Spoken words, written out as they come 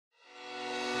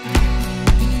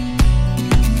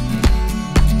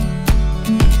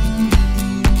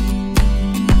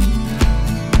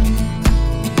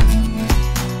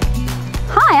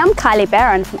Kylie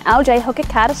Barron from LJ Hooker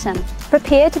Carterton.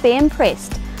 Prepare to be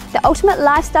impressed. The ultimate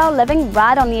lifestyle living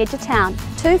right on the edge of town.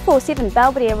 247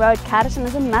 Belvedere Road, Carterton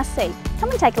is a must-see.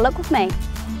 Come and take a look with me.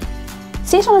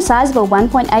 Set on a sizeable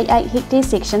 1.88 hectare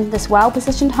section, this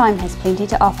well-positioned home has plenty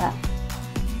to offer.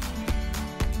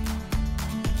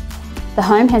 The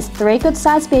home has 3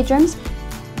 good-sized bedrooms,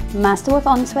 master with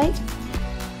ensuite,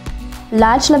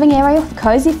 large living area with a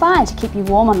cosy fire to keep you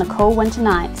warm on the cool winter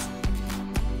nights.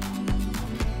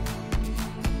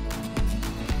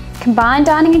 Combined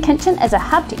dining and kitchen as a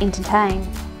hub to entertain.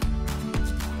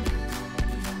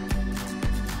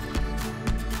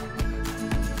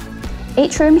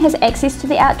 Each room has access to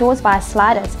the outdoors via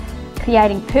sliders,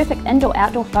 creating perfect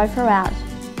indoor-outdoor flow throughout.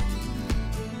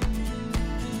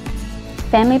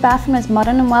 Family bathroom is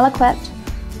modern and well equipped.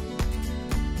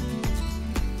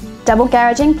 Double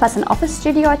garaging plus an office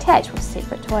studio attached with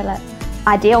separate toilet.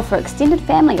 Ideal for extended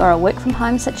family or a work from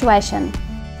home situation.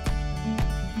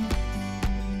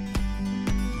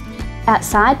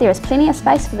 Outside there is plenty of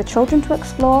space for the children to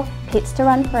explore, pets to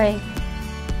run free.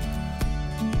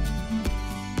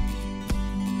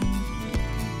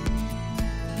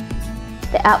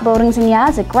 The outbuildings and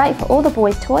yards are great for all the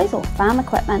boys' toys or farm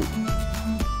equipment.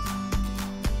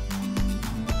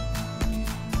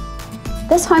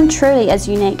 This home truly is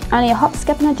unique, only a hop,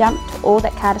 skip and a jump to all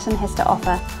that Carterton has to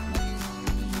offer.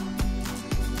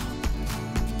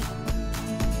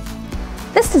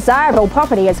 This desirable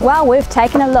property is well worth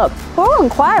taking a look. For all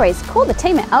inquiries, call the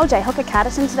team at LJ Hooker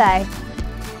Carterton today.